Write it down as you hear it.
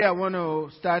I want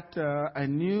to start a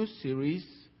new series,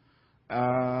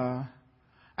 and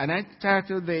I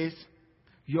titled this,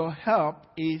 Your Help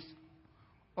is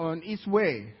on Its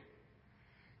Way.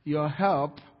 Your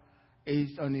help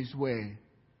is on its way.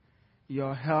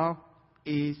 Your help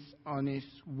is on its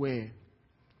way.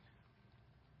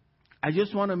 I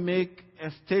just want to make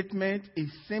a statement.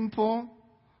 It's simple,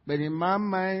 but in my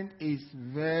mind, it's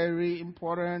very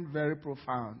important, very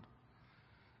profound.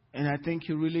 And I think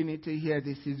you really need to hear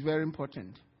this. It's very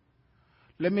important.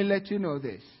 Let me let you know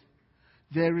this.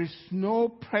 There is no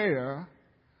prayer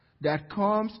that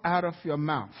comes out of your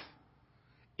mouth,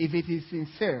 if it is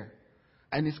sincere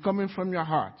and it's coming from your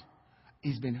heart,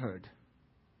 it's been heard.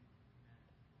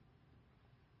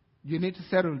 You need to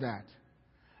settle that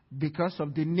because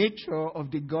of the nature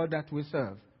of the God that we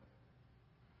serve.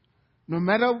 No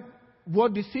matter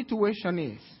what the situation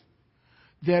is,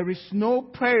 there is no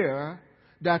prayer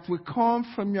that will come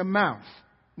from your mouth,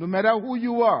 no matter who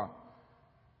you are,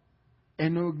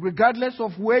 and regardless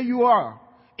of where you are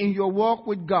in your walk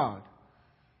with God.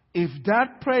 If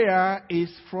that prayer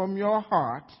is from your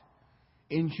heart,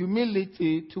 in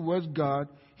humility towards God,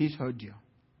 He's heard you.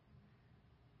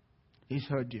 He's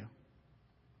heard you.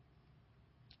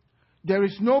 There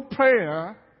is no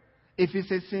prayer, if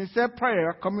it's a sincere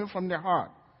prayer coming from the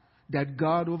heart, that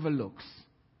God overlooks.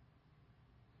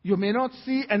 You may not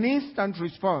see an instant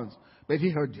response, but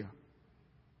He heard you.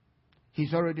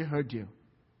 He's already heard you.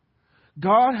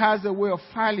 God has a way of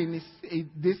filing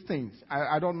these things.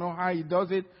 I don't know how He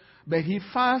does it, but He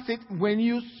files it when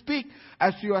you speak.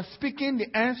 As you are speaking,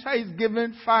 the answer is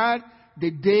given, filed.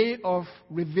 The day of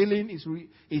revealing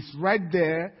is right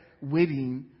there,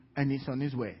 waiting, and it's on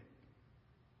His way.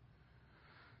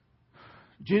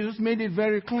 Jesus made it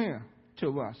very clear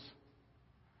to us.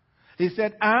 He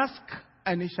said, ask,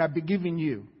 and it shall be given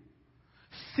you.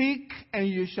 Seek, and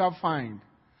you shall find.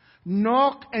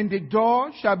 Knock, and the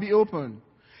door shall be opened.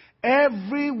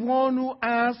 Everyone who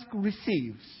asks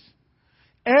receives.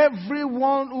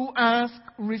 Everyone who asks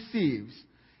receives.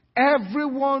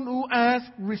 Everyone who asks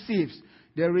receives.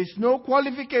 There is no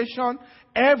qualification.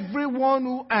 Everyone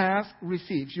who asks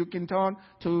receives. You can turn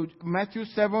to Matthew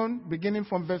 7, beginning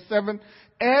from verse 7.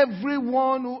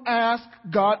 Everyone who asks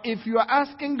God, if you are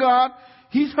asking God,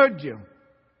 He's heard you.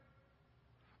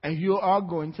 And you are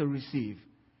going to receive.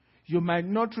 You might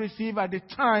not receive at the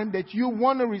time that you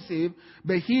want to receive,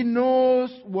 but He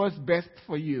knows what's best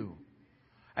for you.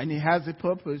 And He has a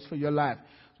purpose for your life.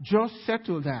 Just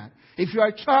settle that. If you are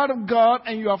a child of God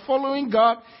and you are following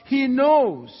God, He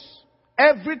knows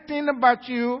everything about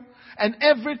you, and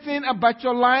everything about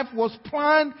your life was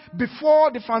planned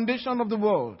before the foundation of the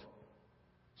world.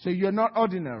 So you're not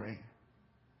ordinary.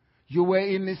 You were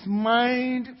in His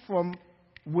mind from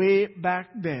way back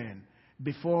then,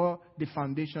 before the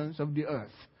foundations of the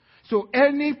earth. So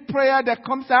any prayer that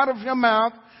comes out of your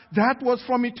mouth, that was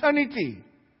from eternity.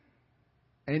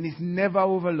 And is never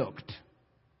overlooked.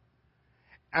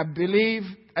 I believe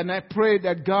and I pray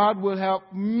that God will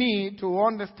help me to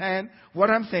understand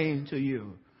what I'm saying to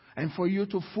you. And for you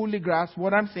to fully grasp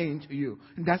what I'm saying to you.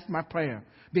 And that's my prayer.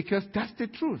 Because that's the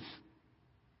truth.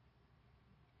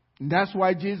 And that's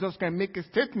why Jesus can make a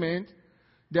statement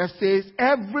that says,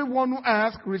 everyone who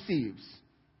asks receives.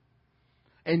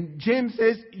 And James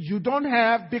says, you don't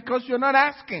have because you're not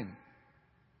asking.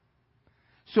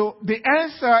 So the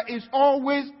answer is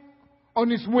always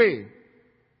on its way.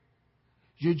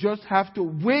 You just have to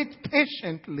wait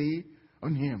patiently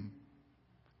on Him.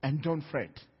 And don't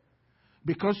fret.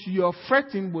 Because your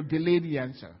fretting will delay the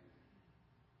answer.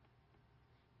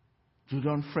 You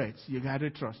don't fret. You got to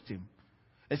trust Him.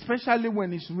 Especially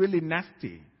when it's really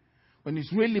nasty. When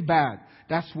it's really bad.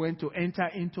 That's when to enter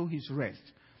into His rest.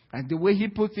 And the way He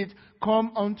puts it,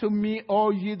 come unto me,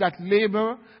 all ye that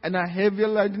labor and are heavy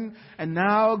laden, and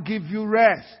I'll give you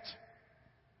rest.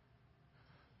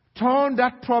 Turn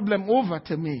that problem over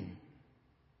to me.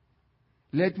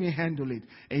 Let me handle it.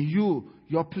 And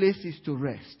your place is to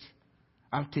rest.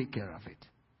 I'll take care of it.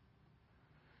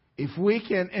 If we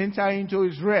can enter into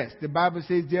His rest, the Bible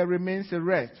says there remains a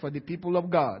rest for the people of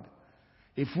God.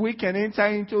 If we can enter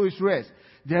into His rest,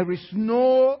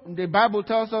 the Bible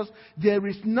tells us, there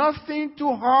is nothing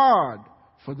too hard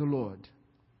for the Lord.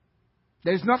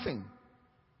 There is nothing.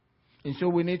 And so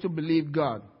we need to believe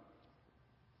God.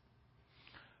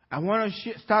 I want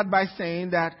to start by saying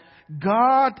that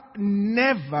God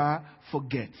never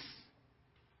forgets.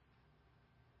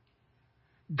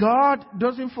 God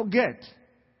doesn't forget.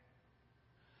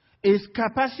 His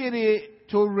capacity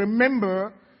to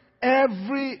remember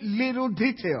every little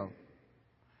detail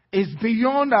is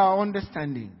beyond our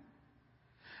understanding.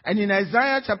 And in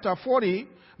Isaiah chapter 40,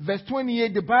 verse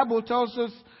 28, the Bible tells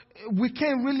us we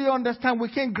can't really understand, we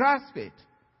can't grasp it.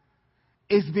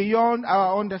 It's beyond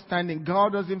our understanding.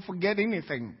 God doesn't forget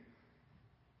anything.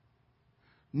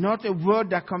 Not a word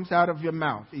that comes out of your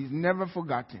mouth. He's never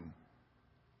forgotten.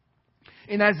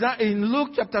 In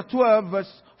Luke chapter 12,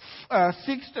 verse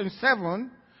 6 and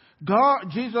 7,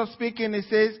 Jesus speaking, he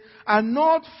says, "Are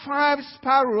not 5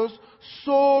 sparrows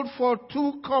sold for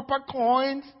 2 copper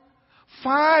coins?"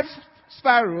 5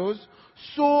 sparrows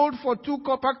sold for 2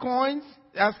 copper coins?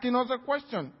 Asking us a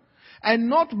question. "And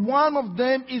not one of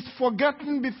them is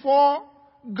forgotten before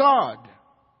God."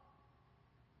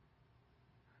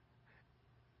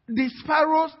 The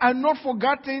sparrows are not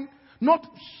forgotten, not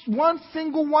one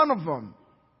single one of them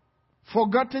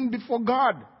forgotten before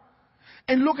God.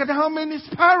 And look at how many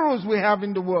sparrows we have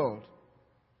in the world.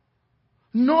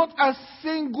 Not a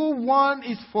single one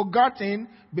is forgotten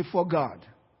before God.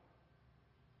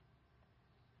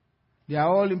 They are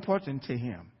all important to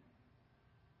Him.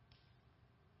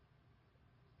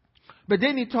 But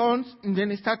then He turns and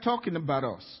then He starts talking about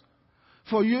us.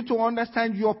 For you to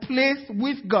understand your place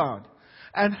with God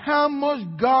and how much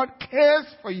God cares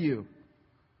for you.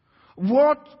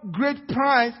 What great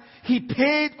price He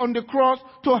paid on the cross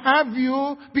to have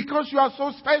you because you are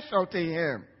so special to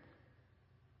Him.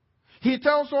 He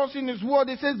tells us in His word,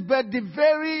 He says, "But the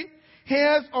very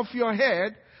hairs of your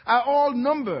head are all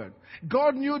numbered."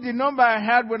 God knew the number I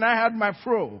had when I had my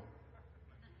fro.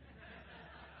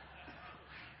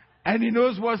 And He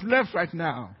knows what's left right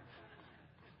now.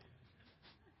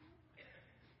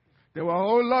 There were a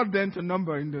whole lot then to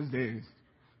number in those days.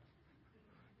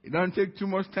 It doesn't take too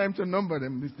much time to number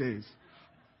them these days.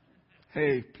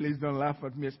 Hey, please don't laugh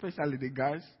at me, especially the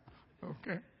guys.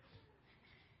 Okay?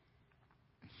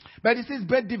 But it says,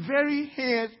 "But the very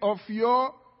hairs of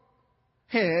your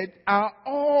head are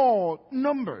all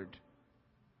numbered."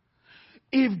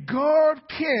 If God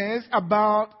cares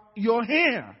about your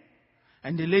hair,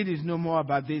 and the ladies know more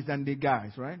about this than the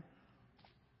guys, right?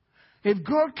 If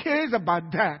God cares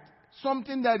about that,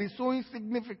 something that is so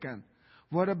insignificant,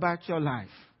 what about your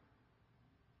life?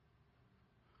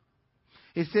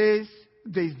 It says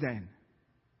this then.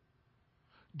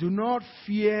 "Do not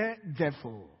fear,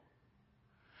 therefore."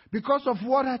 Because of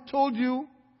what I told you,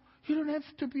 you don't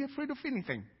have to be afraid of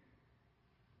anything.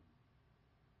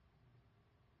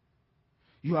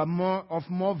 You are of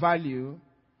more value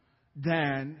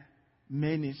than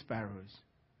many sparrows.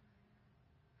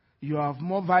 You are of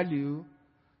more value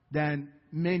than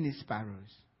many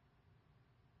sparrows.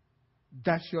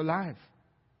 That's your life.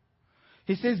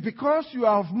 He says, because you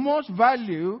are of much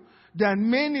value than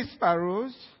many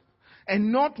sparrows,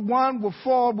 and not one will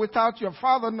fall without your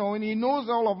Father knowing. He knows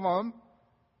all of them.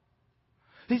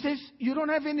 He says, you don't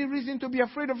have any reason to be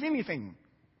afraid of anything.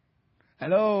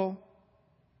 Hello?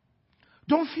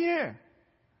 Don't fear.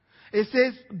 It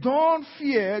says, don't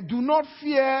fear, do not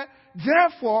fear.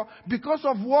 Therefore, because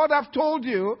of what I've told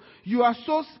you, you are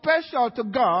so special to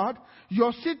God.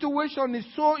 Your situation is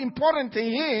so important to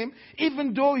Him,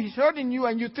 even though He's hurting you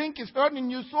and you think He's hurting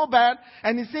you so bad,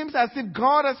 and it seems as if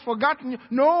God has forgotten you.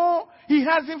 No, He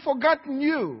hasn't forgotten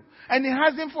you, and He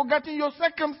hasn't forgotten your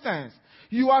circumstance.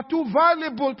 You are too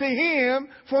valuable to Him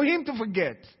for Him to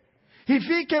forget. If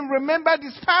He can remember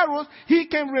the sparrows, He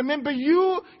can remember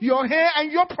you, your hair,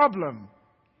 and your problem.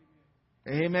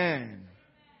 Amen.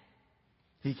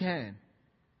 He can.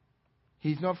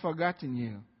 He's not forgotten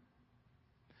you.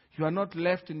 You are not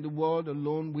left in the world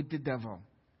alone with the devil.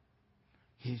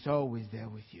 He's always there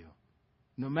with you.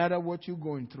 No matter what you're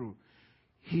going through,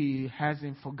 He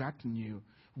hasn't forgotten you.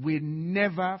 Will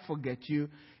never forget you.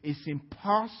 It's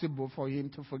impossible for Him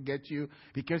to forget you,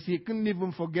 because He couldn't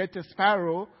even forget a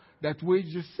sparrow that we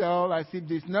just sell as if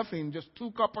there's nothing, just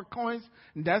 2 copper coins,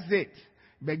 and that's it.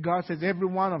 But God says every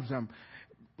one of them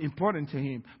important to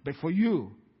Him. But for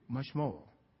you, much more.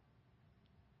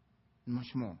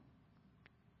 Much more.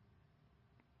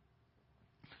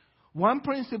 One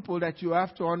principle that you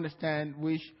have to understand,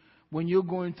 which when you're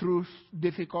going through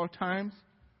difficult times,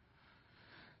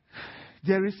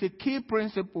 there is a key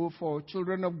principle for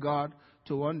children of God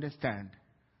to understand.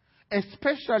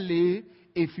 Especially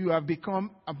if you have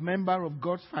become a member of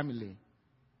God's family.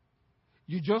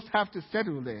 You just have to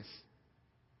settle this.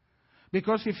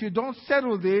 Because if you don't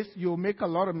settle this, you'll make a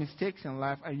lot of mistakes in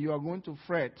life, and you are going to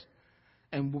fret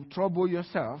and trouble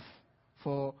yourself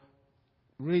for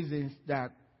reasons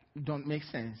that don't make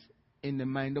sense in the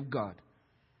mind of God.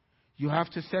 You have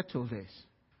to settle this.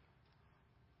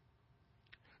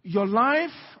 Your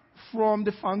life from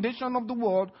the foundation of the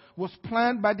world was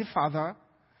planned by the Father,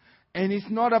 and it's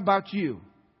not about you.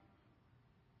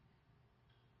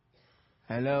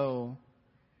 Hello?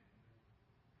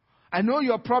 I know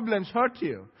your problems hurt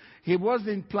you. He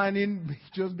wasn't planning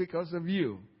just because of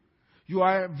you. You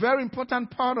are a very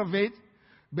important part of it,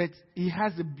 but He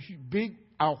has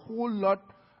a whole lot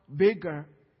bigger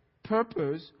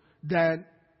purpose than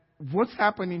what's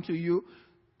happening to you,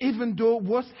 even though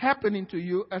what's happening to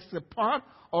you is a part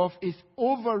of His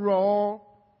overall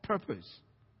purpose.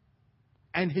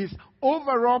 And His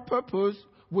overall purpose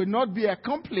will not be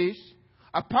accomplished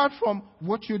apart from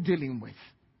what you're dealing with.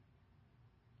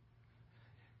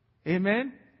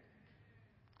 Amen?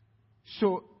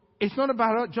 So, it's not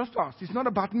about just us. It's not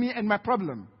about me and my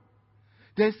problem.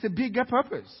 There's a bigger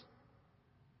purpose.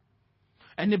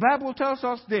 And the Bible tells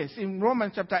us this in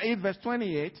Romans chapter 8 verse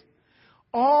 28.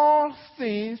 All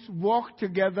things work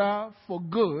together for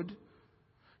good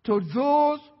to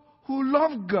those who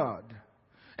love God.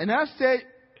 And I say,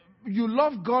 you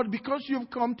love God because you've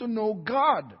come to know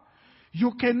God.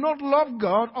 You cannot love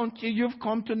God until you've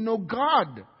come to know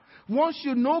God. Once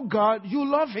you know God, you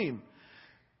love Him.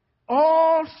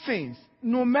 All things,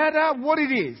 no matter what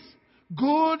it is,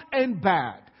 good and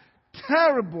bad,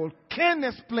 terrible, can't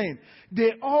explain,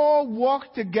 they all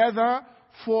work together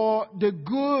for the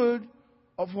good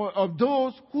of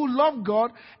those who love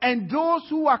God and those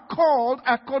who are called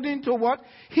according to what?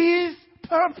 His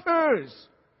purpose.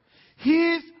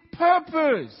 His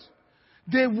purpose.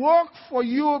 They work for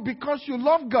you because you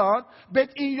love God, but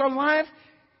in your life,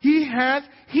 He has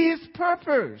His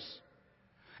purpose.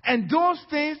 And those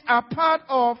things are part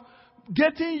of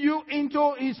getting you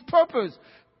into His purpose.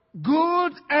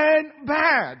 Good and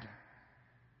bad.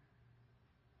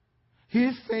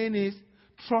 His saying is,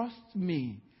 trust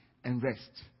me and rest.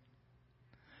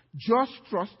 Just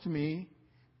trust me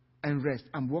and rest.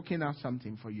 I'm working out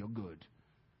something for your good.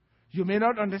 You may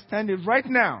not understand it right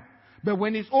now, but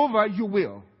when it's over, you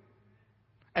will.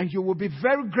 And you will be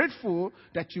very grateful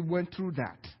that you went through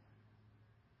that.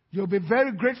 You'll be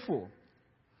very grateful.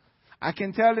 I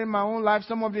can tell in my own life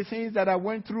some of the things that I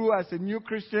went through as a new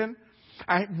Christian.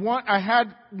 I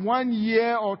had 1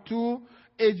 year or two,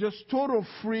 it's just total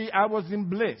free. I was in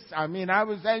bliss. I mean, I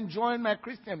was enjoying my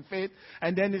Christian faith,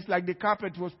 and then it's like the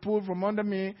carpet was pulled from under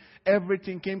me.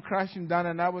 Everything came crashing down,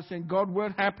 and I was saying, God,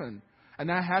 what happened?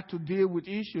 And I had to deal with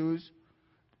issues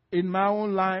in my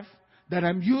own life that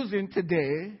I'm using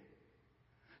today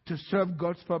to serve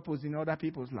God's purpose in other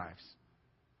people's lives.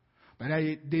 But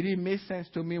they didn't make sense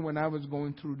to me when I was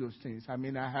going through those things. I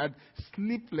mean, I had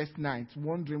sleepless nights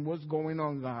wondering what's going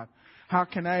on, God. How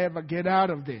can I ever get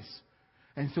out of this?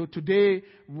 And so today,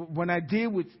 when I deal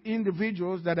with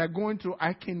individuals that are going through,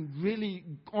 I can really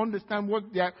understand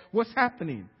what's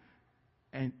happening.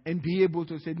 And be able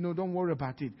to say, no, don't worry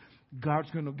about it.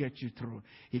 God's going to get you through.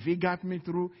 If He got me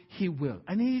through, He will.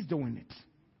 And He's doing it.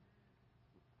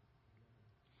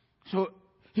 So,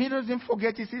 He doesn't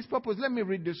forget His purpose. Let me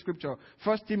read the scripture.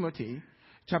 1 Timothy,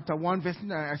 chapter 1, verse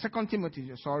 9. 2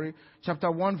 Timothy,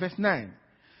 chapter 1, verse 9.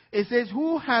 It says,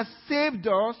 who has saved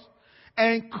us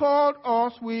and called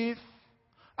us with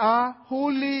a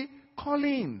holy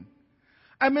calling.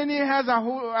 How many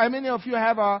of you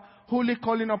have a holy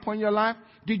calling upon your life?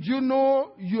 Did you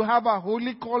know you have a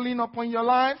holy calling upon your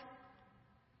life?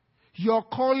 Your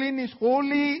calling is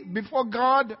holy before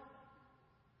God.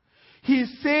 He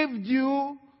saved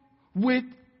you with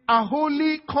a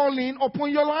holy calling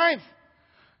upon your life.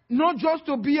 Not just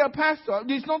to be a pastor.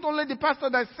 It's not only the pastor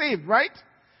that's saved, right?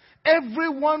 Every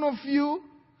one of you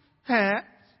has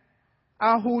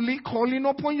a holy calling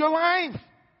upon your life.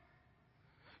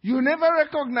 You never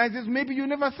recognize this. Maybe you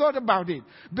never thought about it.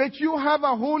 But you have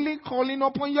a holy calling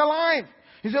upon your life.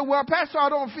 You say, well, Pastor, I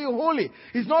don't feel holy.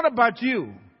 It's not about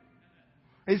you.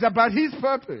 It's about His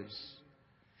purpose.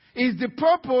 It's the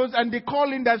purpose and the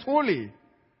calling that's holy.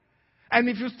 And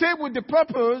if you stay with the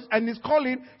purpose and His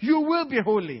calling, you will be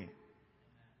holy.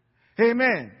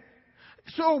 Amen.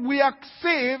 So we are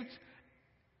saved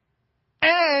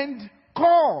and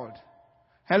called.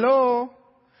 Hello?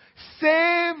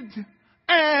 Saved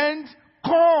and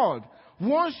called.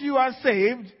 Once you are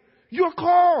saved, you're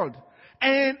called.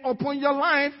 And upon your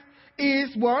life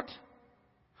is what?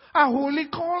 A holy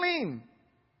calling.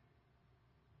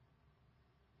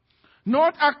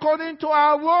 Not according to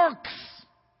our works.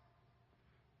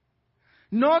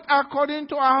 Not according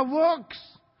to our works.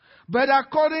 But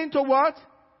according to what?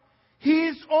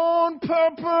 His own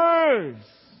purpose.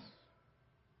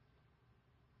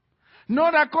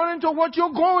 Not according to what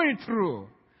you're going through.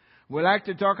 We like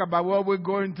to talk about what we're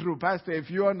going through. Pastor, if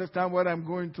you understand what I'm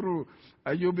going through,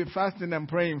 you'll be fasting and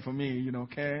praying for me,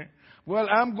 okay? Well,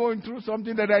 I'm going through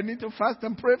something that I need to fast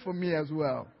and pray for me as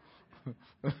well.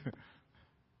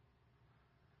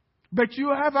 But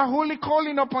you have a holy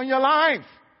calling upon your life.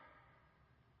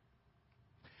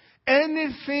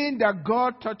 anything that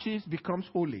God touches becomes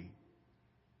holy.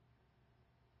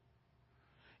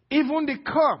 Even the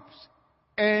cups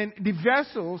and the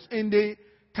vessels in the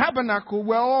tabernacle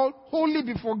were all holy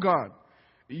before God.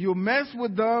 You mess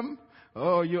with them,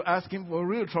 oh, you're asking for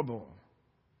real trouble.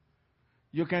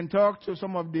 You can talk to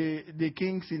some of the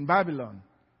kings in Babylon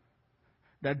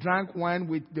that drank wine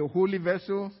with the holy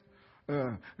vessels.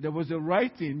 There was a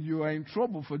writing, you are in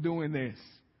trouble for doing this.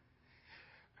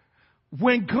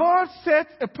 When God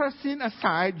sets a person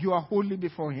aside, you are holy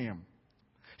before Him.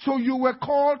 So you were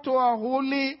called to a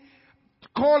holy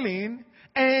calling,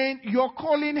 and your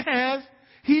calling has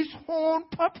His own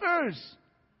purpose.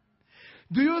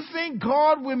 Do you think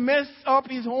God will mess up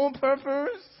His own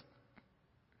purpose?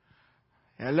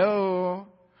 Hello?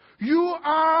 You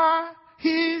are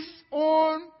His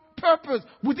own purpose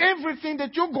with everything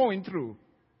that you're going through.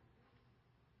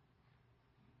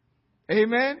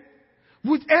 Amen?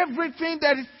 With everything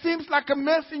that it seems like a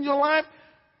mess in your life,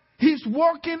 He's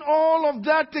working all of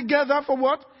that together for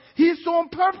what? His own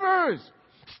purpose.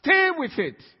 Stay with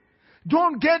it.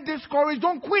 Don't get discouraged.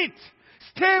 Don't quit.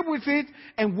 Stay with it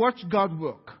and watch God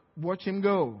work. Watch Him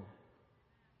go.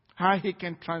 How He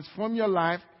can transform your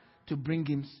life to bring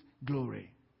Him glory.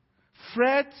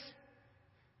 Fret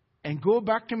and go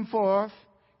back and forth,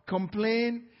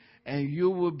 complain, and you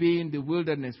will be in the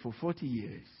wilderness for 40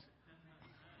 years.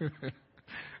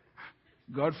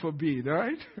 God forbid,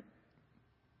 right?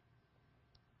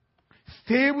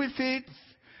 Stay with it.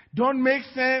 Don't make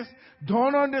sense.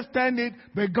 Don't understand it.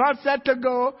 But God said to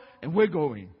go, and we're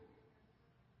going.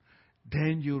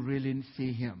 Then you really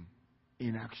see Him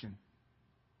in action.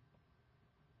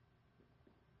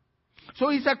 So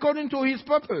it's according to His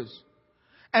purpose.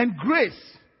 And grace,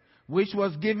 which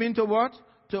was given to what?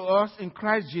 To us in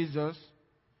Christ Jesus.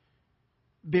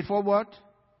 Before what?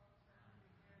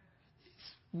 It's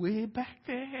way back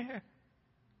there.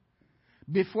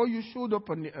 Before you showed up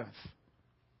on the earth.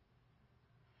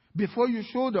 Before you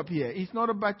showed up here. It's not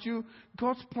about you.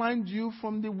 God's planned you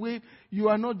from the way. You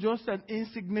are not just an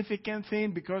insignificant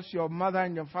thing because your mother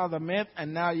and your father met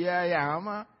and now here I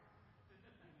am.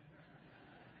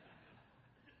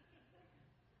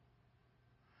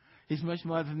 It's much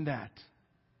more than that.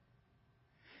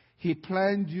 He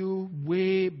planned you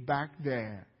way back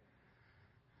there.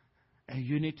 And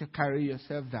you need to carry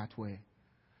yourself that way.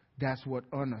 That's what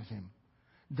honors Him.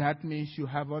 That means you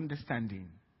have understanding.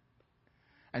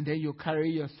 And then you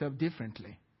carry yourself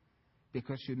differently.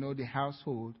 Because you know the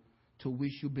household to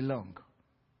which you belong.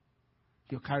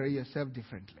 You carry yourself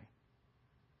differently.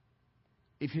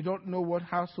 If you don't know what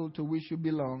household to which you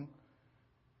belong,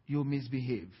 you'll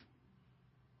misbehave.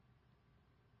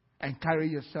 And carry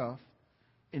yourself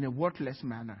in a worthless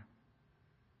manner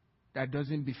that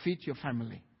doesn't befit your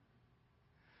family.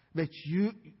 But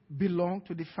you belong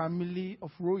to the family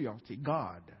of royalty,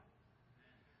 God.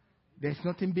 There's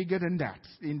nothing bigger than that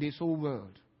in this whole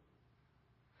world.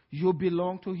 You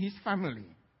belong to His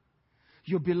family.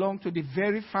 You belong to the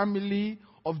very family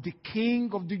of the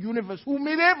King of the universe who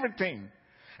made everything.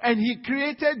 And He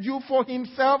created you for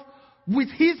Himself with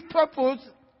His purpose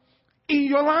in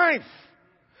your life.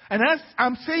 And as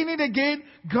I'm saying it again,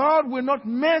 God will not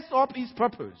mess up His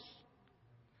purpose.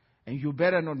 And you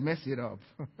better not mess it up.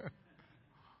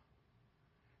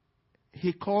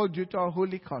 He called you to a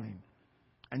holy calling.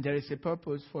 And there is a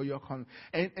purpose for your calling.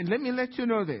 And let me let you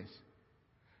know this.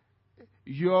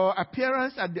 Your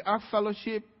appearance at the Ark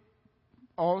Fellowship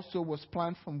also was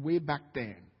planned from way back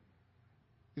then.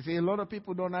 You see, a lot of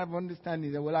people don't have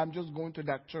understanding. That, well, I'm just going to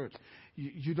that church.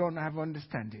 You don't have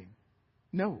understanding.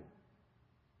 No.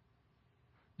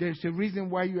 There's a reason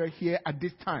why you are here at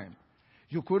this time.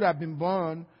 You could have been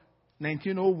born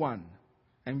 1901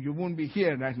 and you won't be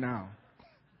here right now.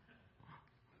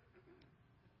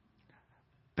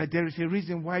 But there is a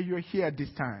reason why you're here at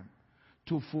this time.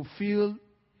 To fulfill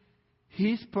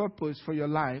His purpose for your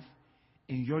life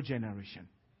in your generation.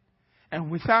 And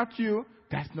without you,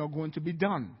 that's not going to be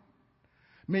done.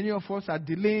 Many of us are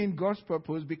delaying God's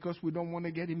purpose because we don't want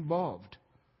to get involved.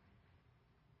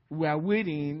 We are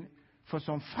waiting for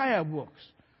some fireworks.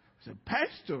 So,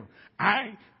 Pastor,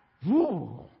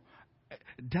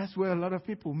 that's where a lot of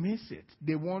people miss it.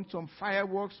 They want some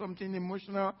fireworks, something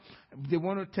emotional. They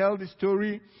want to tell the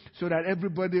story so that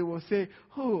everybody will say,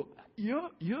 oh,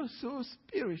 you're so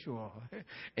spiritual.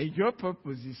 And your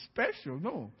purpose is special.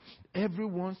 No,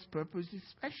 everyone's purpose is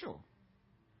special.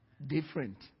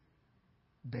 Different.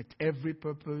 But every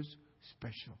purpose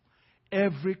special.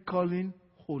 Every calling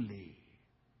holy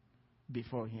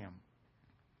before Him.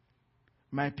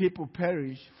 My people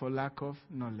perish for lack of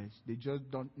knowledge. They just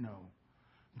don't know.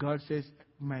 God says,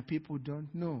 my people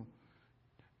don't know.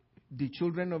 the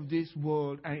children of this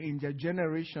world are in their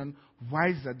generation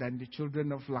wiser than the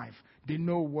children of life. They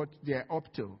know what they're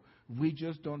up to. We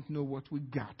just don't know what we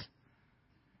got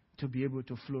to be able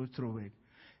to flow through it.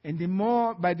 And the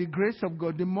more, by the grace of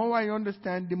God, the more I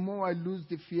understand, the more I lose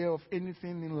the fear of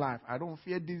anything in life. I don't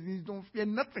fear disease, don't fear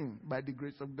nothing by the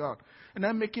grace of God. And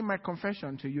I'm making my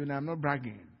confession to you, and I'm not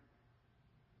bragging.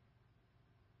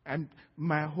 And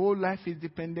my whole life is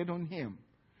dependent on Him.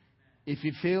 If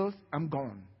He fails, I'm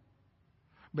gone.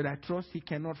 But I trust He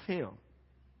cannot fail.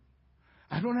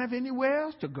 I don't have anywhere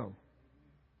else to go.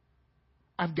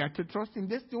 I've got to trust Him.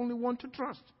 That's the only one to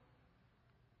trust.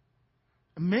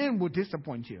 Man will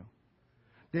disappoint you.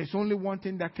 There's only one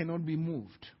thing that cannot be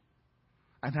moved.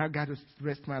 And I've got to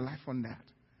rest my life on that.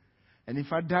 And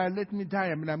if I die, let me die.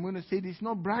 I mean, I'm going to say this,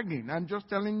 not bragging. I'm just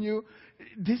telling you,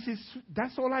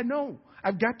 that's all I know.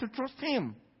 I've got to trust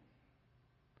Him.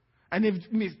 And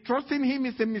if trusting Him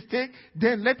is a mistake,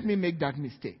 then let me make that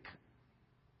mistake.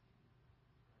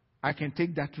 I can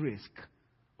take that risk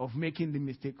of making the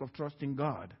mistake of trusting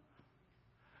God.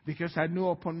 Because I know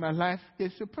upon my life,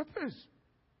 there's a purpose.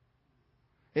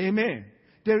 Amen.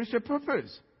 There is a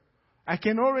purpose. I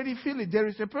can already feel it. There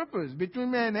is a purpose.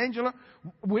 Between me and Angela,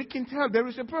 we can tell there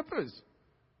is a purpose.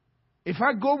 If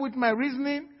I go with my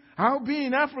reasoning, I'll be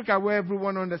in Africa where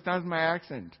everyone understands my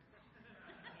accent.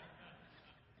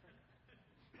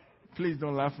 Please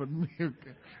don't laugh at me.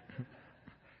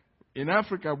 In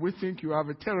Africa, we think you have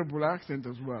a terrible accent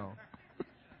as well.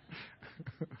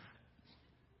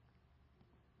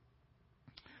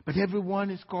 But everyone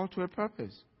is called to a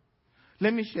purpose.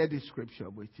 Let me share this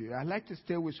scripture with you. I like to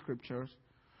stay with scriptures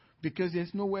because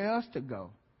there's nowhere else to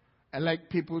go. I like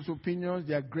people's opinions.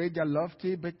 They are great, they are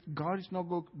lofty, but God is not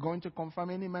going to confirm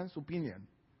any man's opinion.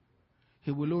 He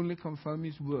will only confirm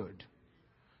His word.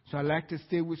 So I like to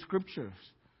stay with scriptures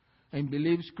and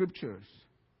believe scriptures.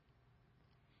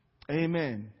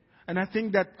 Amen. And I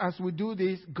think that as we do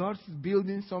this, God's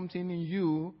building something in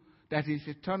you that is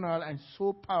eternal and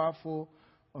so powerful,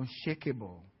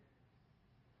 unshakable.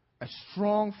 A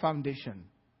strong foundation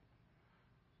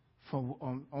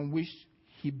on which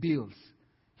He builds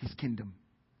His kingdom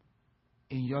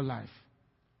in your life.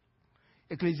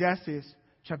 Ecclesiastes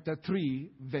chapter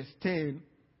 3, verse 10.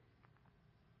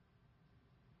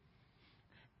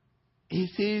 He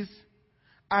says,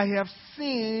 I have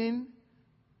seen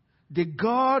the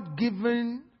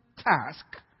God-given task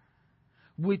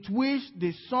with which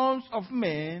the sons of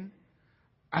men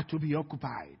are to be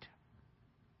occupied.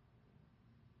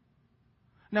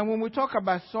 Now, when we talk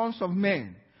about sons of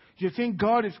men, do you think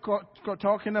God is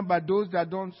talking about those that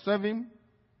don't serve Him?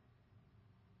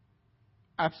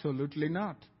 Absolutely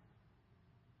not.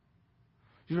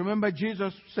 You remember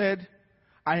Jesus said,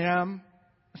 I am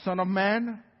Son of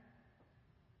Man.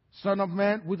 Son of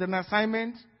Man with an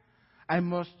assignment. I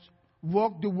must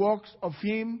walk the works of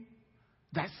Him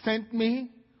that sent me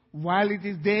while it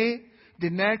is day. The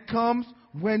night comes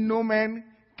when no man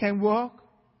can work.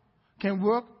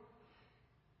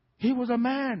 He was a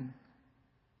man.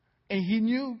 And He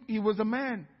knew He was a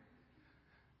man.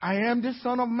 I am the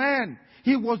Son of Man.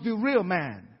 He was the real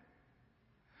man.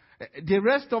 The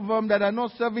rest of them that are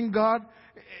not serving God,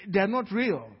 they are not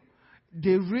real.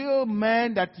 The real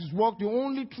man that is walked, the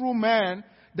only true man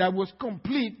that was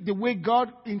complete the way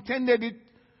God intended it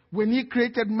when He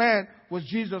created man, was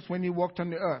Jesus when He walked on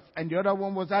the earth. And the other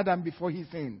one was Adam before he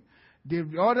sinned. The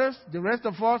others, the rest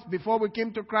of us, before we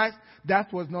came to Christ,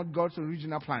 that was not God's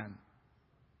original plan.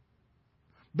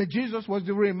 But Jesus was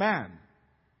the real man.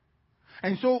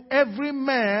 And so every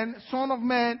man, son of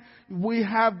man, we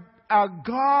have a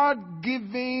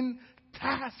God-given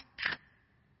task.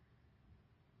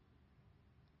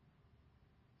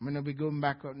 I'm going to be going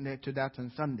back to that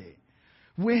on Sunday.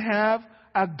 We have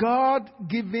a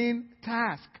God-given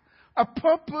task. A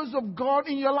purpose of God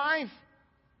in your life.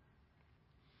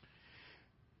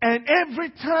 And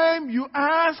every time you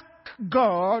ask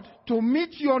God to meet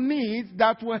your needs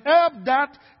that will help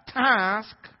that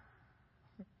task,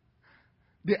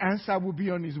 the answer will be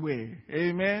on His way.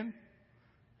 Amen?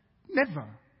 Never.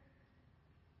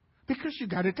 Because you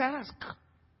got a task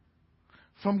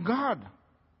from God.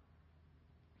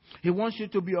 He wants you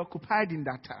to be occupied in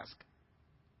that task.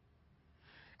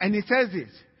 And He says this.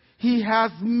 He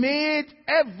has made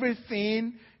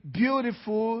everything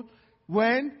beautiful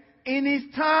when? In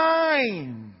His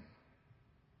time.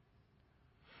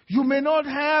 You may not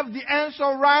have the answer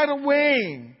right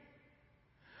away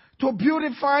to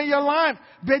beautify your life,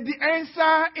 but the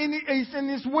answer is in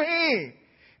His way,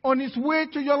 on His way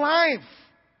to your life.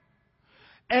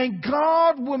 And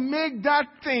God will make that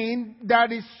thing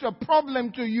that is a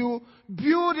problem to you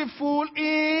beautiful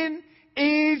in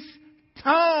His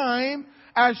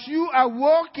as you are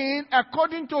working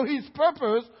according to His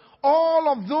purpose,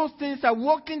 all of those things are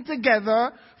working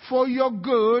together for your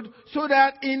good, so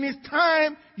that in His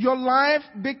time, your life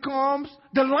becomes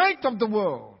the light of the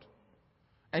world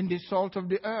and the salt of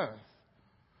the earth.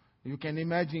 You can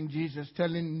imagine Jesus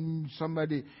telling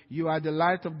somebody, you are the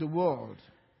light of the world.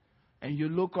 And you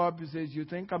look up and says, you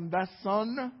think I'm that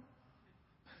son?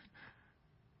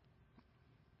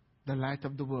 The light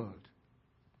of the world.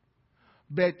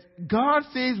 But God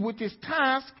says with His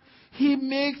task, He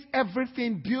makes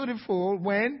everything beautiful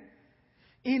when?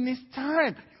 In His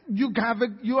time. You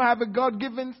have a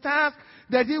God-given task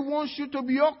that He wants you to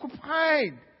be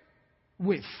occupied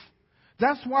with.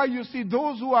 That's why you see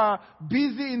those who are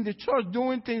busy in the church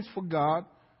doing things for God,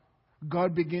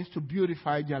 God begins to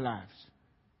beautify their lives.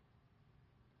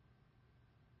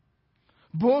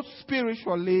 Both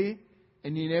spiritually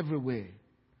and in every way.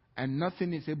 And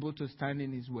nothing is able to stand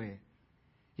in His way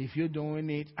if you're doing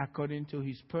it according to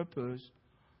His purpose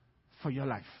for your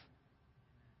life.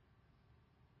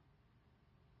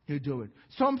 You do it.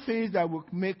 Some things that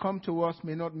may come to us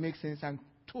may not make sense and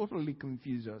totally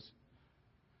confuse us.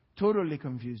 Totally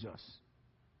confuse us.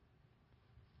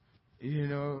 You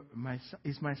know,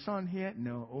 is my son here?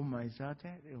 No. Oh, my son.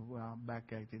 Well,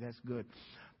 back at it. That's good.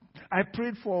 I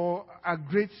prayed for a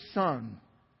great son.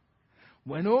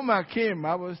 When Omar came,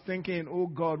 I was thinking, oh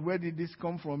God, where did this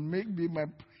come from? Maybe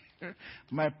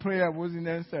my prayer wasn't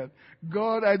answered.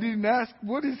 God, I didn't ask,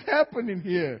 what is happening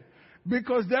here?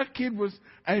 Because that kid was,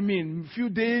 a few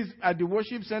days at the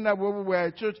worship center where we were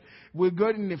at church, we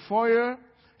got in the foyer,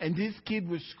 and this kid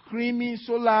was screaming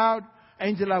so loud,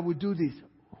 Angela would do this.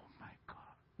 Oh my God.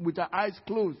 With her eyes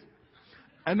closed.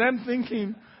 And I'm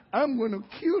thinking, I'm going to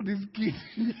kill this kid.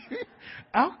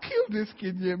 I'll kill this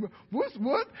kid here.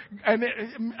 What? And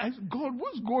I said, God,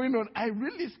 what's going on? I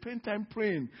really spent time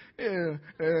praying.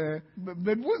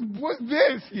 But what's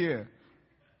this here?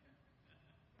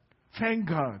 Thank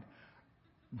God.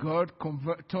 God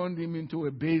turned him into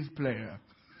a bass player.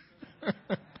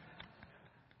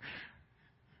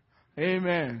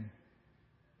 Amen.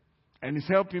 And He's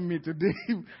helping me today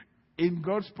in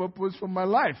God's purpose for my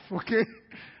life. Okay?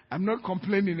 I'm not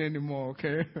complaining anymore,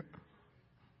 okay?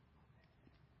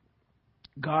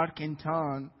 God can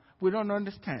turn, we don't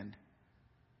understand,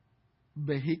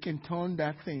 but He can turn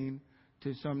that thing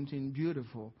to something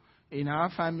beautiful. In our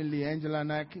family, Angela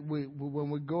and I, when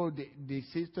we go, the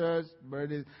sisters,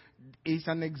 brothers, it's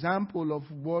an example of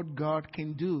what God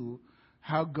can do,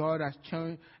 how God has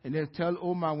changed. And they'll tell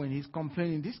Omar when he's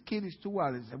complaining, this kid is too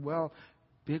wild. He said, well,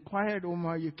 be quiet,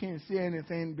 Omar, you can't say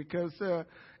anything, because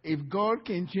if God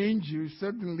can change you,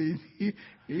 certainly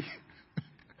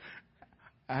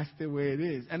that's the way it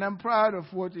is. And I'm proud of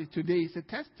what today is a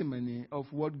testimony of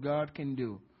what God can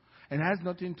do. And it has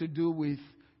nothing to do with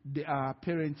the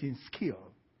parenting skill,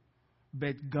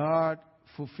 but God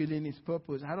fulfilling His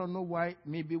purpose. I don't know why.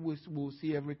 Maybe we'll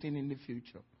see everything in the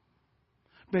future.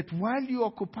 But while you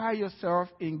occupy yourself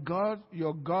in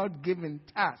your God-given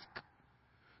task,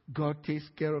 God takes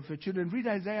care of your children. Read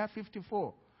Isaiah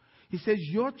 54. He says,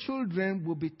 your children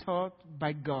will be taught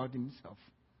by God Himself.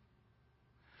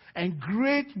 And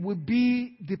great will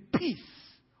be the peace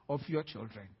of your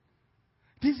children.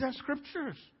 These are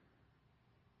scriptures.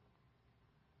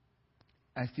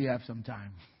 I still have some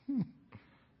time.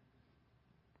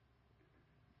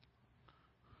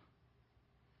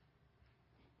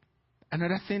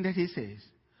 Another thing that He says,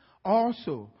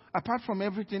 also, apart from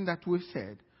everything that we've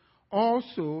said,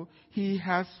 also He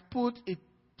has put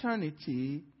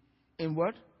eternity in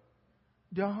what?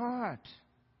 The heart.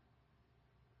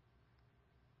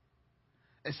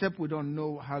 Except we don't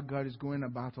know how God is going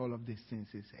about all of these things,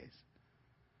 He says.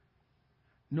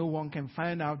 No one can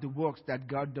find out the works that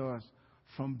God does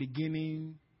from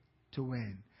beginning to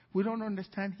end. We don't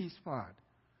understand His part.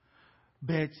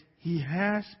 But He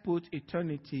has put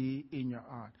eternity in your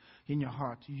heart. In your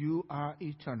heart. You are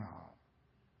eternal.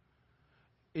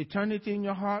 Eternity in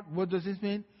your heart, what does this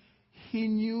mean? He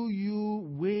knew you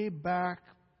way back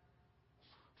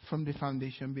from the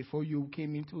foundation before you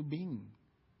came into being.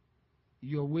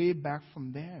 You're way back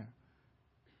from there.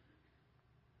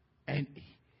 And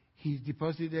He's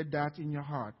deposited that in your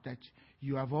heart, that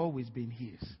you have always been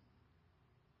His,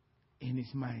 in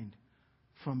His mind,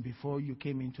 from before you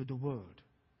came into the world.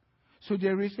 So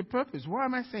there is a purpose. Why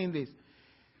am I saying this?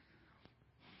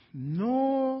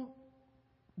 No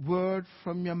word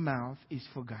from your mouth is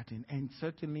forgotten, and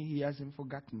certainly He hasn't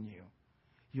forgotten you.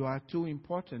 You are too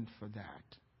important for that.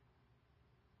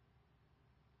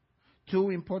 Too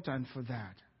important for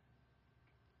that.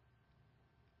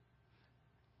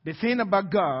 The thing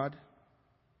about God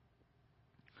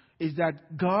is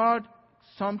that God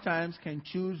sometimes can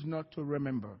choose not to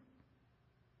remember.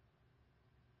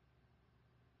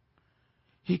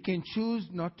 He can choose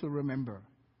not to remember.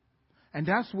 And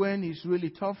that's when it's really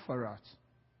tough for us.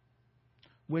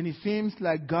 When it seems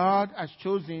like God has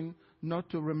chosen not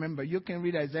to remember. You can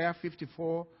read Isaiah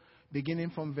 54,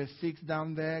 beginning from verse 6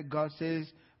 down there. God says,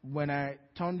 when I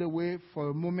turned away for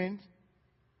a moment,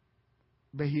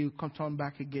 but He will turn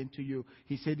back again to you.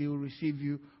 He said He will receive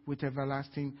you with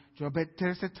everlasting joy. But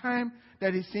there's a time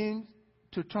that He seems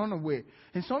to turn away.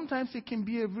 And sometimes it can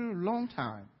be a very long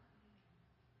time.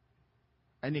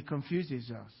 And it confuses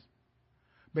us.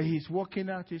 But He's working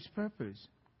out His purpose.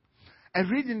 I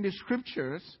read in the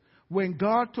scriptures when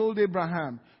God told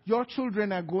Abraham, your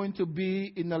children are going to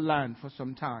be in the land for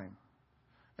some time.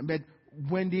 But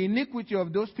when the iniquity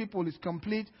of those people is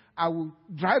complete, I will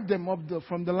drive them up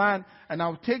from the land, and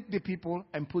I'll take the people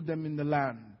and put them in the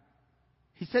land.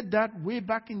 He said that way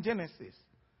back in Genesis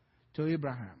to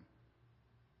Abraham.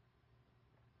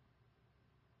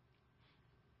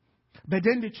 But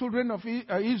then the children of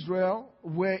Israel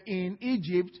were in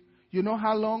Egypt, you know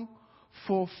how long?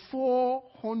 For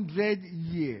 400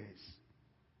 years.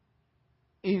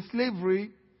 In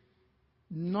slavery,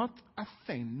 not a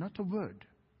thing, not a word.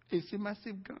 It's a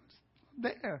massive God.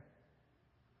 There.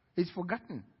 It's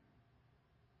forgotten.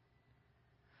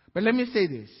 But let me say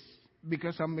this,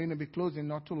 because I'm going to be closing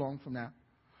not too long from now.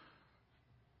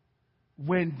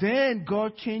 When then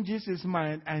God changes His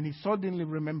mind and He suddenly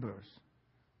remembers,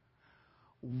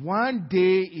 one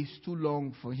day is too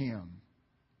long for Him.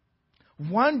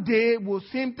 One day will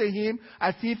seem to Him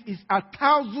as if it's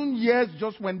 1,000 years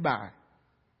just went by.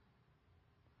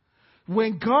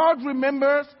 When God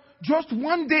remembers, just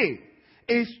one day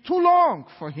is too long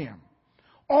for Him.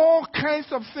 All kinds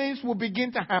of things will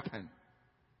begin to happen.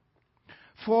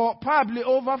 For probably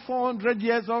over 400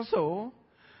 years or so,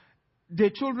 the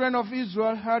children of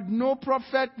Israel had no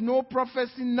prophet, no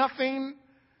prophecy, nothing.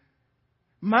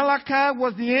 Malachi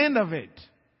was the end of it.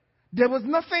 There was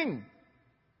nothing.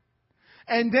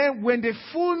 And then when the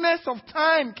fullness of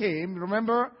time came,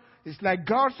 remember, it's like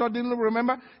God suddenly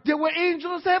remembered, there were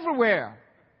angels everywhere.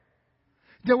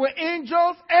 There were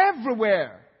angels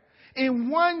everywhere. In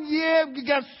 1 year, we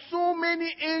got so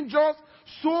many angels,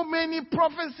 so many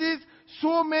prophecies,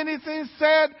 so many things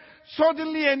said.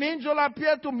 Suddenly an angel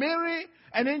appeared to Mary.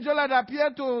 An angel had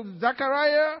appeared to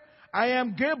Zechariah. I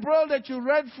am Gabriel that you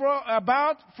read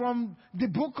about from the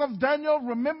book of Daniel.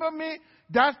 Remember me?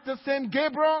 That's the same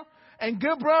Gabriel. And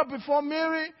Gabriel before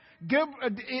Mary. The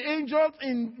angels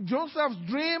in Joseph's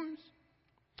dreams.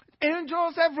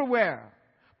 Angels everywhere.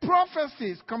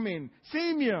 Prophecies coming.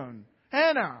 Simeon,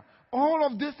 Hannah. All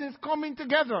of this is coming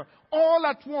together. All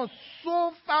at once.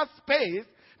 So fast-paced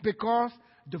because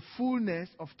the fullness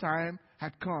of time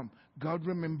had come. God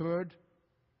remembered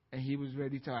and He was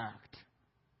ready to act.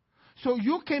 So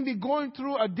you can be going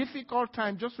through a difficult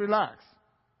time. Just relax.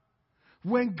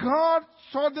 When God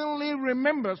suddenly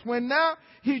remembers, when now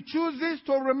He chooses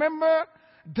to remember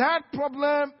that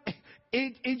problem,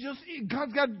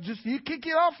 God's got He kick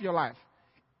it off your life.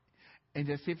 And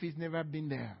as if He's never been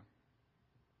there.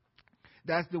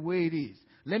 That's the way it is.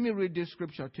 Let me read this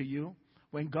scripture to you.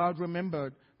 When God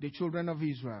remembered the children of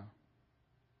Israel.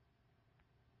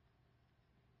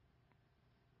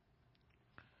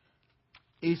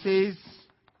 It says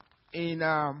in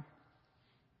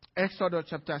Exodus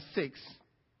chapter 6,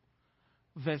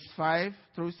 verse 5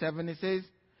 through 7, it says,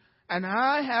 and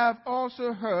I have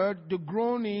also heard the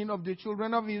groaning of the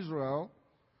children of Israel,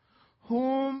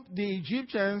 whom the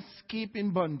Egyptians keep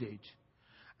in bondage.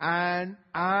 And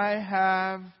I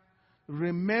have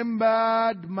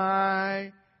remembered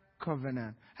my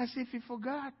covenant. As if He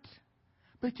forgot.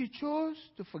 But He chose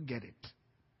to forget it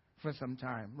for some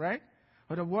time, right?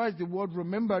 Otherwise, the word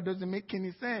remember doesn't make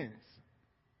any sense.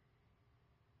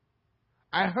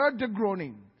 I heard the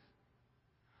groaning.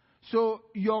 So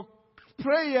your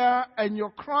prayer and your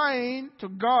crying to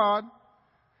God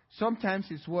sometimes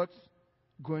is what's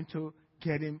going to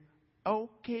get Him.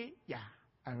 Okay, yeah,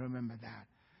 I remember that.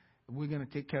 We're going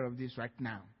to take care of this right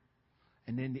now.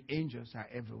 And then the angels are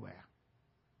everywhere.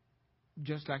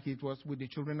 Just like it was with the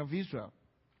children of Israel.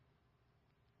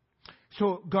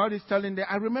 So God is telling them,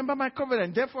 I remember my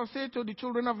covenant. Therefore say to the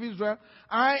children of Israel,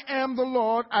 I am the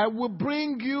Lord. I will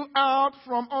bring you out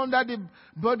from under the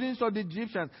burdens of the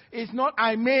Egyptians. It's not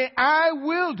I may, I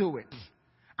will do it.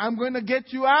 I'm going to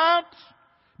get you out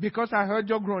because I heard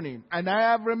your groaning. And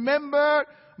I have remembered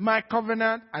my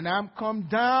covenant, and I'm come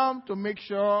down to make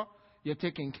sure you're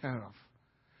taken care of.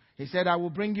 He said, I will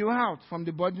bring you out from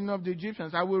the burden of the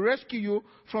Egyptians. I will rescue you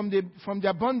from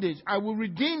their bondage. I will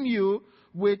redeem you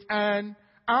with an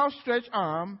outstretched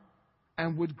arm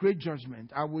and with great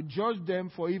judgment. I will judge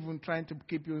them for even trying to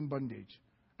keep you in bondage.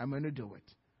 I'm going to do it.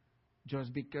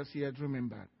 Just because he had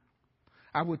remembered.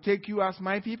 I will take you as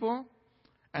my people,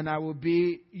 and I will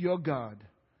be your God.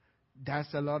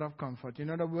 That's a lot of comfort. In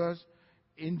other words,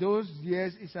 in those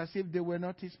years, it's as if they were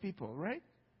not his people, right?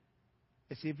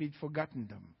 As if he'd forgotten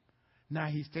them. Now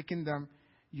he's taking them.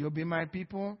 You'll be my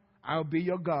people. I'll be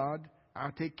your God.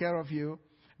 I'll take care of you.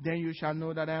 Then you shall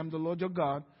know that I am the Lord your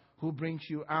God who brings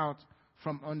you out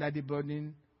from under the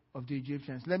burden of the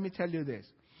Egyptians. Let me tell you this.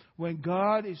 When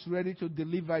God is ready to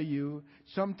deliver you,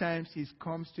 sometimes he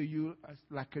comes to you as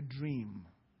like a dream.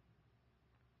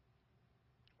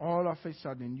 All of a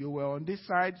sudden, you were on this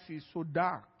side, it's so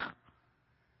dark.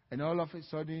 And all of a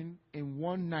sudden, in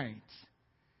one night,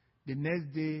 the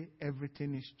next day,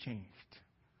 everything is changed.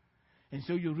 And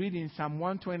so you read in Psalm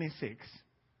 126,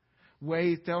 where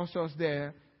he tells us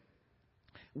there,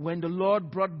 when the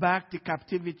Lord brought back the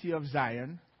captivity of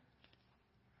Zion,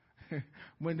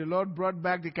 when the Lord brought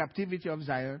back the captivity of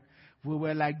Zion, we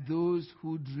were like those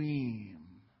who dream.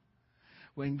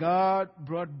 When God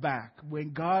brought back,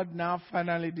 when God now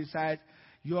finally decides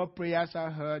your prayers are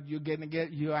heard,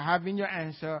 you are having your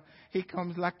answer, he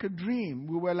comes like a dream.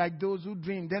 We were like those who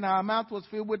dream. Then our mouth was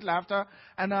filled with laughter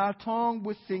and our tongue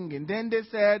with singing. Then they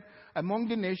said among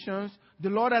the nations, the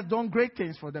Lord has done great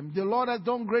things for them. The Lord has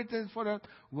done great things for them,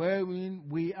 wherein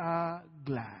we are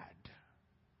glad.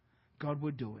 God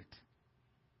will do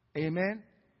it. Amen?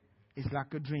 It's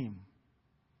like a dream.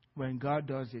 When God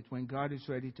does it, when God is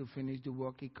ready to finish the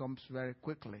work, he comes very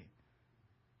quickly.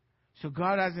 So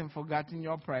God hasn't forgotten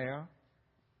your prayer.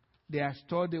 They are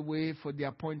stored away for the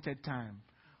appointed time.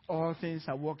 All things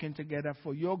are working together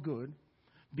for your good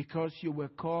because you were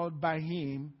called by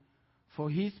him for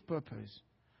his purpose,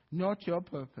 not your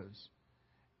purpose.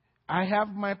 I have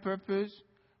my purpose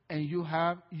and you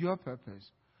have your purpose.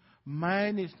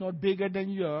 Mine is not bigger than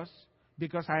yours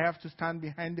because I have to stand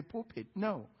behind the pulpit.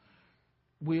 No.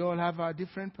 We all have our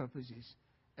different purposes.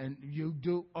 And you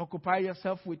do occupy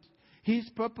yourself with his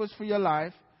purpose for your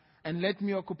life, and let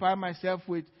me occupy myself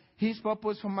with his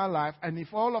purpose for my life. And if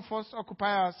all of us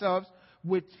occupy ourselves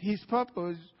with his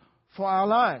purpose for our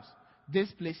lives,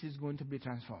 this place is going to be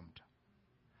transformed.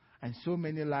 And so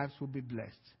many lives will be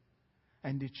blessed.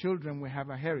 And the children will have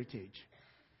a heritage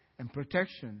and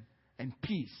protection and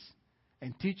peace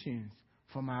and teachings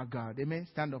from our God. Amen?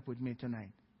 Stand up with me tonight.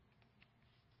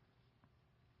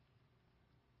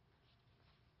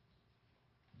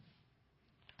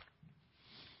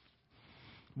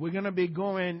 We're going to be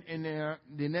going in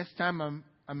the next time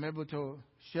I'm able to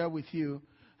share with you.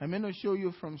 I'm going to show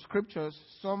you from scriptures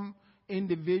some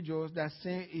individuals that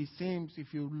say it seems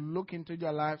if you look into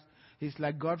their lives, it's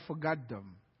like God forgot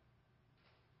them.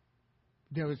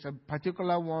 There is a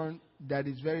particular one that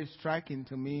is very striking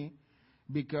to me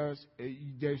because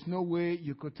there's no way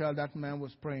you could tell that man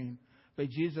was praying. But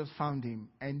Jesus found him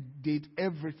and did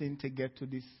everything to get to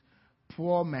this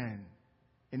poor man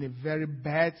in a very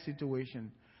bad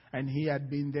situation. And he had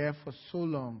been there for so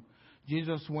long.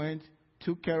 Jesus went,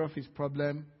 took care of his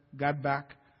problem, got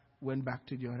back, went back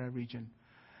to the other region.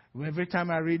 Every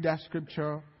time I read that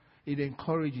scripture, it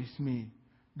encourages me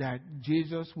that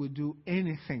Jesus will do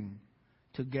anything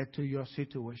to get to your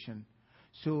situation.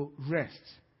 So rest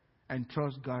and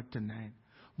trust God tonight.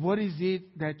 What is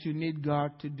it that you need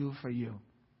God to do for you?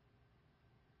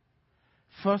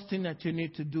 First thing that you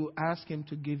need to do, ask him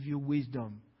to give you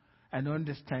wisdom and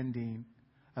understanding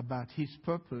about his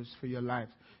purpose for your life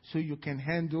so you can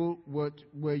handle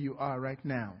where you are right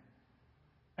now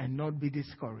and not be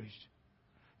discouraged.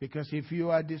 Because if you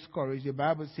are discouraged, the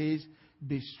Bible says,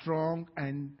 be strong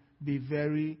and be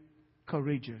very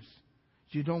courageous.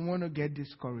 You don't want to get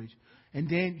discouraged. And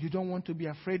then you don't want to be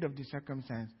afraid of the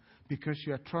circumstance because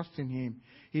you are trusting him.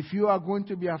 If you are going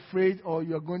to be afraid or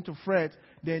you are going to fret,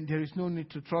 then there is no need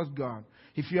to trust God.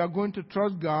 If you are going to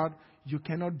trust God, you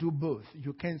cannot do both.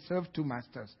 You can't serve two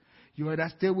masters. You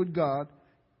either stay with God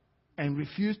and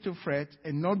refuse to fret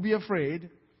and not be afraid.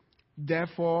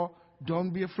 Therefore, don't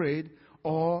be afraid.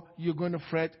 Or you're going to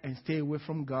fret and stay away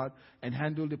from God and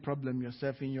handle the problem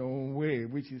yourself in your own way,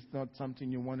 which is not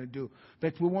something you want to do.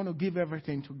 But we want to give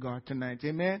everything to God tonight.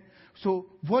 Amen? So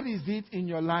what is it in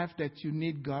your life that you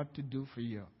need God to do for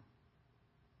you?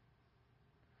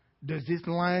 Does this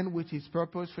line with his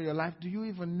purpose for your life? Do you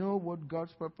even know what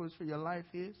God's purpose for your life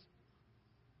is?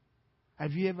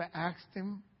 Have you ever asked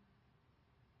him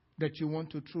that you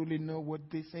want to truly know what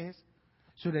this is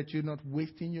so that you're not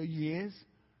wasting your years?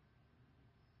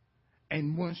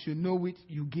 And once you know it,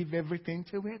 you give everything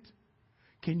to it?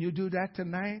 Can you do that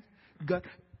tonight? God,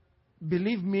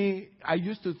 Believe me, I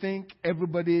used to think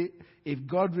everybody, if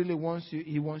God really wants you,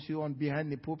 He wants you on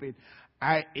behind the pulpit.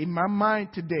 In my mind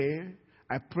today,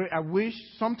 I pray. I wish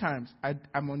sometimes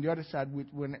I'm on the other side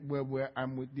where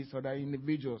I'm with these other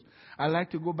individuals. I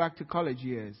like to go back to college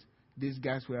years. These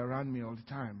guys were around me all the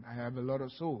time. I have a lot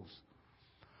of souls.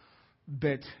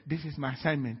 But this is my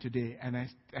assignment today, and I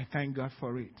thank God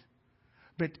for it.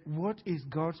 But what is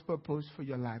God's purpose for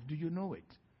your life? Do you know it?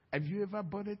 Have you ever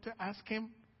bothered to ask Him?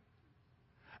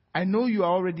 I know you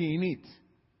are already in it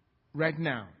right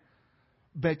now,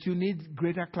 but you need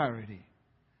greater clarity.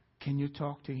 Can you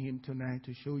talk to Him tonight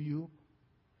to show you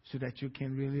so that you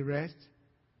can really rest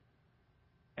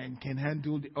and can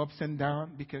handle the ups and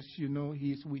downs, because you know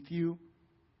He's with you?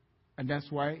 And that's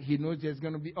why He knows there's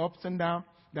going to be ups and downs.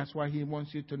 That's why He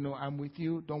wants you to know, I'm with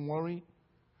you. Don't worry.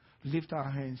 Lift our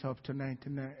hands up tonight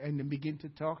and then begin to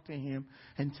talk to Him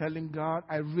and tell Him, God,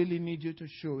 I really need you to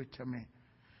show it to me.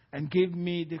 And give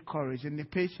me the courage and the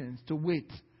patience to wait,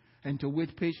 and to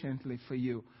wait patiently for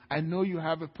you. I know you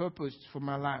have a purpose for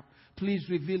my life. Please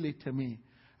reveal it to me.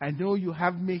 I know you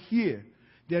have me here.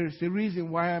 There is a reason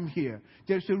why I'm here.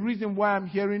 There's a reason why I'm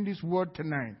hearing this word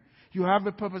tonight. You have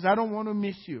a purpose. I don't want to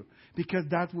miss you, because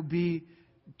that would be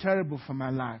terrible for my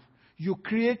life. You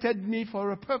created me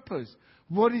for a purpose.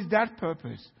 What is that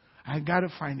purpose? I got to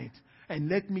find it. And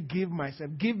let me give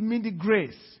myself. Give me the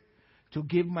grace to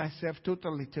give myself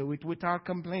totally to it without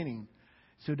complaining,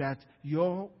 so that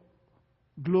your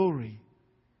glory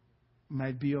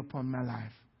might be upon my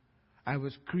life. I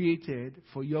was created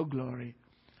for your glory,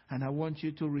 and I want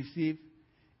you to receive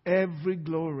every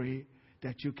glory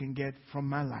that you can get from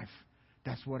my life.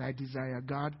 That's what I desire,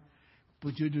 God.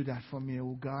 Would you do that for me,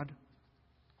 oh God?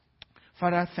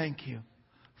 Father, I thank you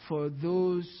for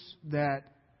those that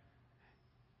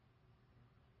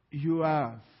you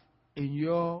have, in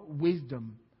your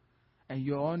wisdom and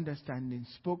your understanding,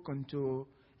 spoken to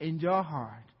in your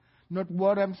heart. Not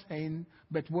what I'm saying,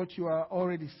 but what you are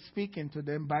already speaking to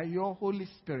them by your Holy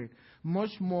Spirit,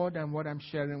 much more than what I'm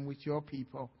sharing with your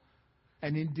people.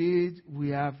 And indeed,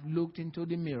 we have looked into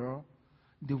the mirror,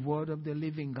 the Word of the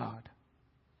living God.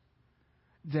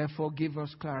 Therefore, give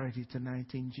us clarity tonight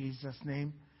in Jesus'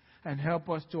 name, and help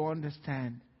us to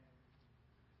understand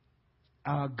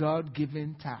our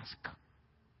God-given task,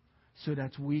 so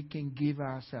that we can give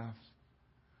ourselves,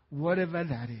 whatever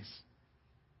that is,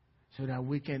 so that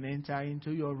we can enter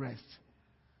into your rest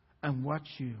and watch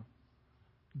you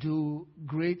do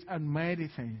great and mighty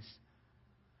things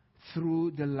through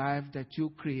the life that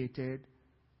you created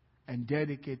and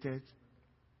dedicated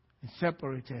and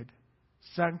separated,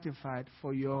 sanctified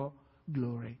for your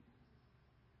glory.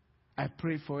 I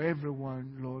pray for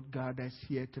everyone, Lord God, that's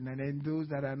here tonight, and those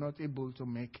that are not able to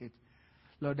make it.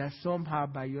 Lord, that somehow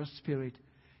by your Spirit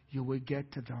you will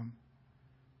get to them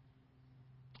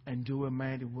and do a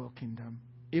mighty work in them,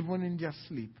 even in their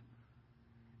sleep,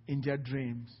 in their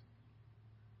dreams,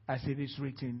 as it is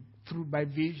written, through by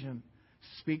vision,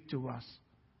 speak to us,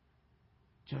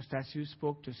 just as you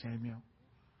spoke to Samuel.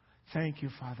 Thank you,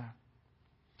 Father.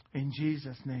 In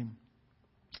Jesus' name.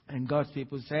 And God's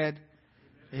people said,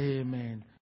 Amen.